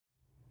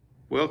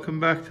Welcome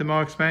back to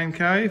Mike's Man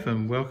Cave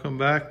and welcome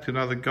back to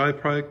another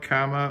GoPro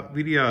Karma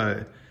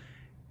video.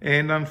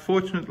 And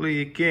unfortunately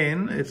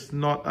again, it's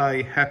not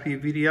a happy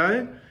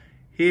video.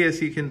 Here,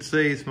 as you can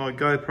see, is my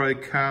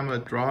GoPro Karma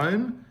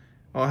drone.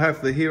 I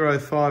have the Hero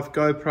 5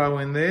 GoPro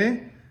in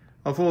there.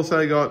 I've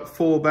also got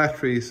 4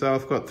 batteries, so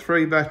I've got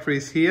 3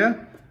 batteries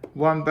here,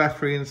 1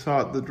 battery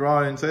inside the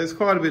drone. So there's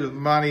quite a bit of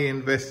money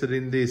invested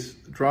in this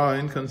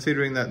drone,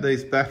 considering that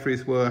these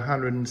batteries were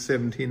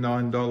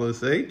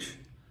 $179 each.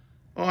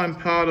 I'm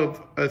part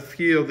of a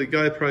few of the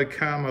GoPro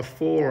Karma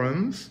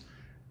forums,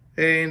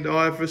 and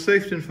I've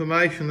received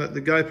information that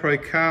the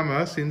GoPro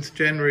Karma since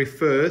January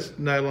 1st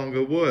no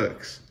longer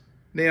works.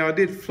 Now, I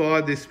did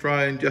fly this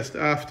drone just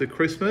after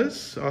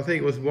Christmas. I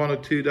think it was 1 or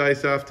 2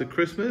 days after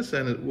Christmas,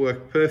 and it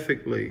worked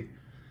perfectly.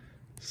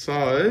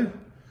 So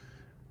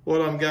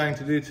what I'm going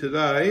to do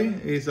today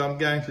is I'm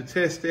going to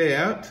test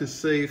out to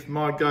see if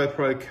my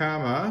GoPro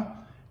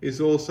Karma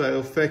is also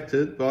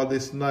affected by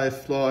this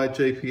no-fly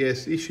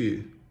GPS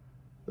issue.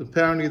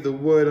 Apparently the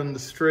word on the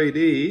street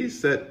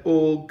is that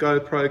all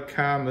GoPro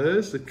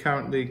Karmas are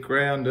currently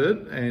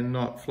grounded and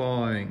not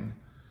flying.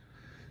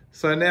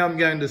 So now I'm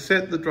going to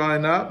set the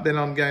drone up, then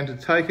I'm going to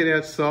take it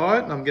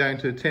outside and I'm going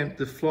to attempt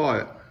to fly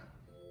it.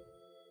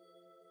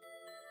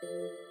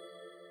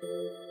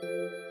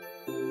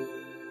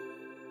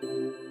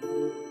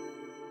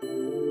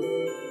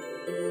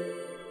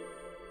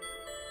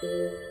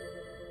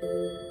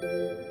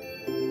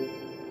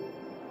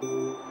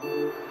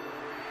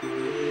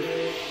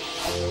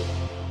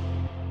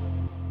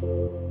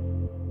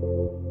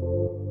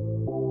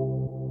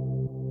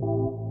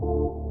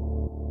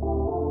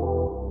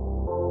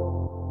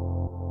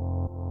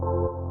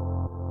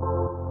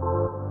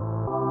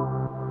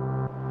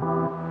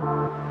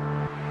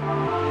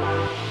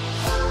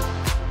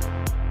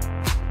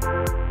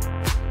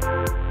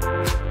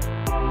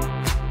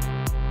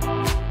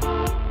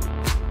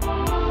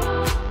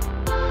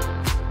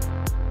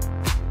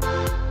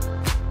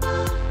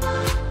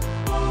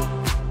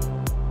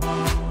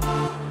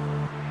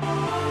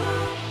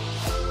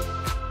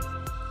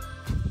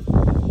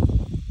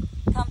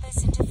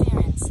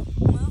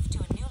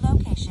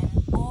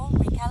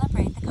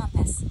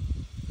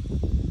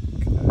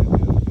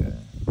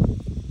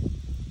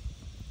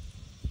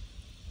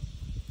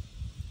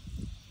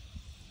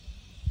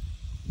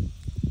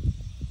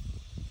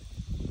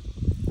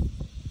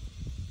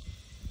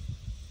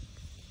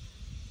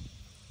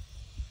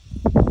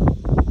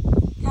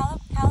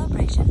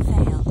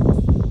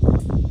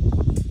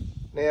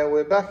 Now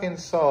we're back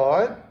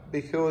inside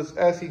because,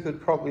 as you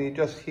could probably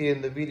just hear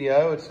in the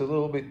video, it's a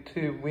little bit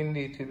too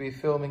windy to be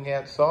filming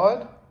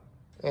outside,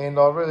 and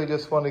I really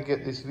just want to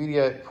get this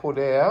video put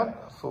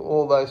out for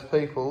all those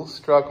people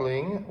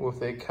struggling with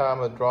their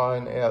Karma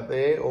drone out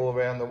there all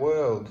around the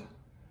world.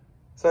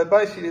 So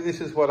basically this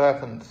is what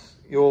happens.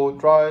 Your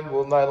drone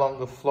will no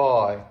longer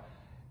fly.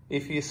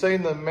 If you've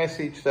seen the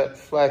message that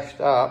flashed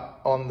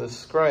up on the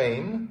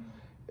screen,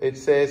 it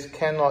says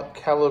cannot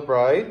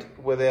calibrate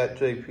without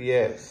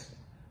GPS.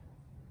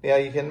 Now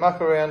you can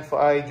muck around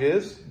for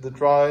ages, the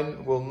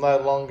drone will no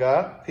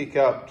longer pick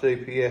up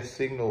GPS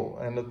signal,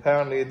 and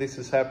apparently this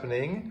is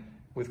happening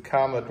with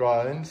Karma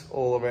drones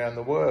all around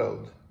the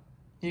world.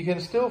 You can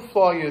still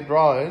fly your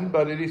drone,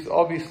 but it is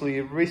obviously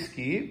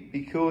risky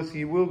because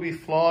you will be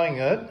flying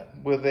it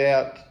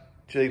without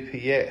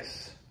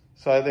GPS.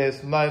 So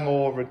there's no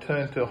more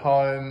return to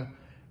home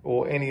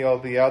or any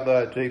of the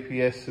other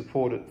GPS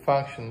supported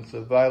functions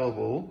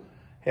available.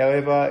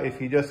 However,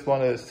 if you just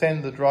want to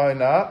send the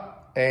drone up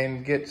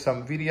and get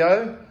some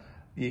video,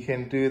 you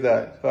can do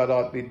that, but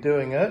I'd be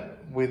doing it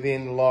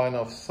within line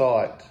of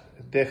sight.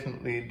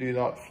 Definitely do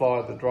not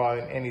fly the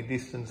drone any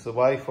distance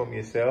away from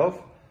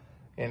yourself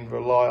and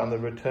rely on the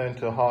return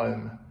to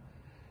home.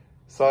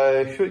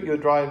 So should your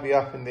drone be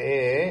up in the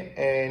air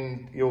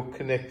and your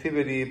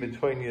connectivity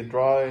between your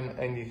drone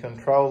and your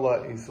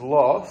controller is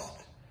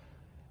lost,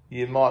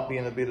 you might be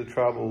in a bit of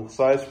trouble.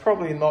 So it's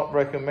probably not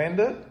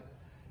recommended,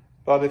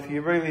 but if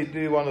you really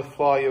do want to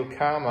fly your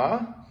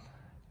Karma,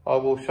 I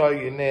will show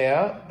you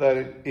now that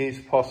it is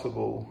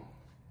possible.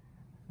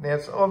 Now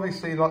it's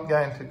obviously not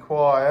going to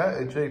require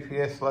a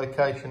GPS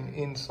location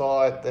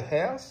inside the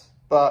house,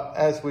 but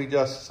as we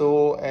just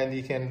saw, and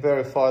you can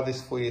verify this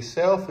for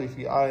yourself if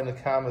you own a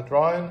Karma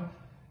drone,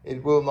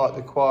 it will not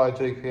require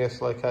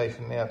GPS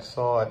location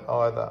outside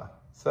either.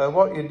 So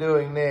what you're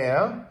doing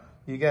now,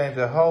 you're going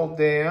to hold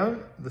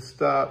down the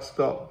start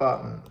stop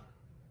button.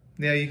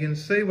 Now you can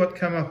see what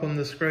come up on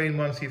the screen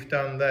once you've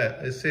done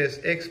that. It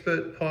says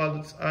expert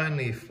pilots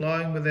only.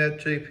 Flying without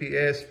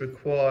GPS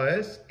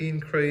requires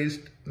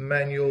increased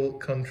manual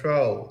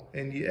control.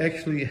 And you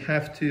actually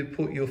have to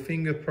put your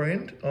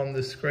fingerprint on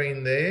the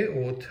screen there,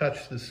 or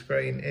touch the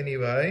screen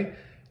anyway,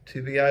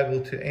 to be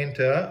able to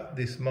enter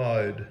this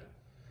mode.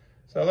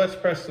 So let's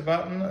press the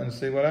button and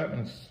see what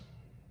happens.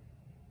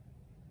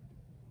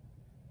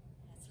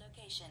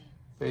 Location.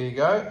 There you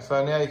go.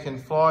 So now you can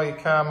fly your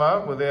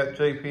Karma without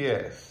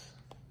GPS.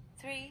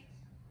 3,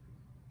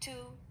 2,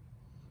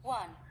 1.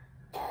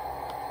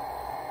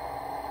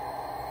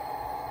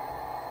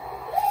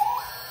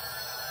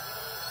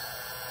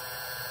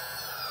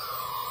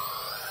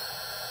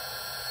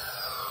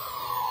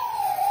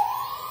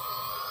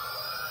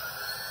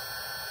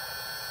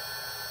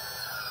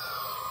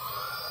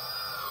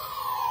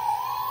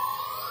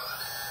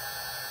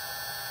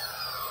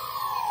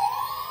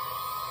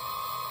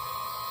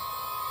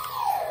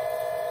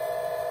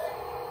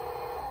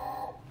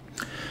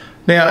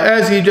 Now,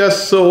 as you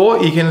just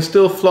saw, you can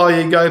still fly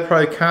your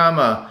GoPro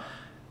Karma.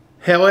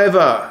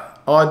 However,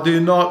 I do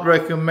not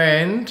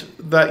recommend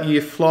that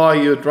you fly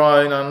your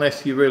drone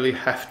unless you really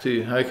have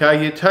to,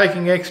 okay? You're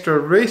taking extra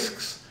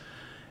risks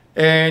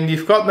and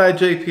you've got no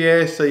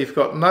GPS, so you've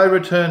got no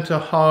return to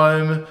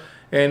home,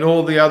 and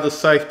all the other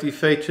safety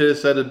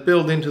features that are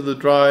built into the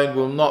drone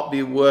will not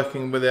be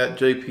working without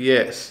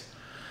GPS.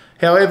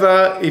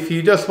 However, if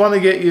you just want to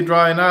get your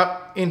drone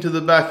up into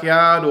the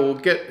backyard or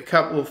get a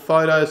couple of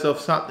photos of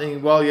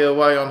something while you're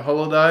away on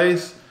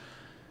holidays,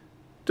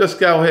 just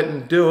go ahead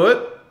and do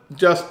it.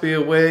 Just be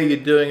aware you're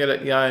doing it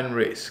at your own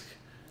risk.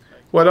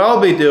 What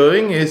I'll be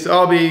doing is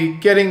I'll be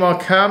getting my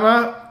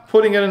Karma,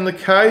 putting it in the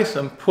case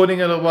and putting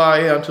it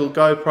away until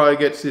GoPro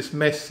gets this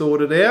mess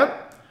sorted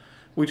out,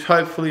 which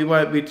hopefully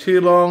won't be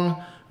too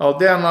long. I'll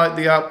download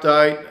the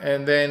update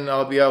and then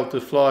I'll be able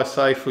to fly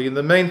safely. In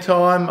the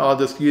meantime, I'll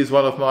just use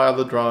one of my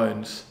other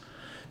drones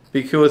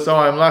because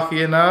I'm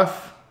lucky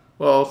enough,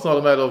 well, it's not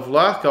a matter of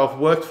luck, I've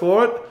worked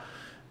for it,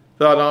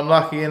 but I'm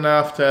lucky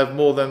enough to have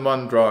more than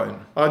one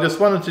drone. I just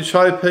wanted to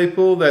show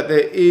people that there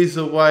is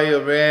a way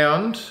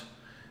around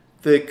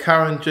the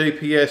current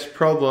GPS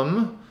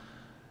problem,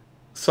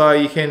 so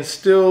you can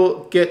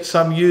still get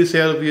some use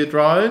out of your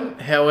drone,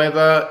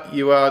 however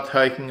you are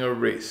taking a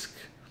risk.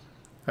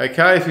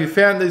 Okay, if you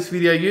found this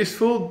video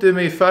useful, do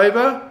me a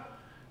favour,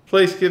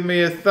 please give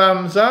me a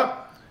thumbs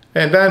up,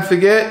 and don't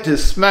forget to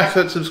smash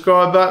that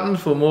subscribe button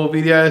for more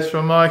videos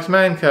from Mike's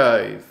Man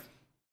Cave.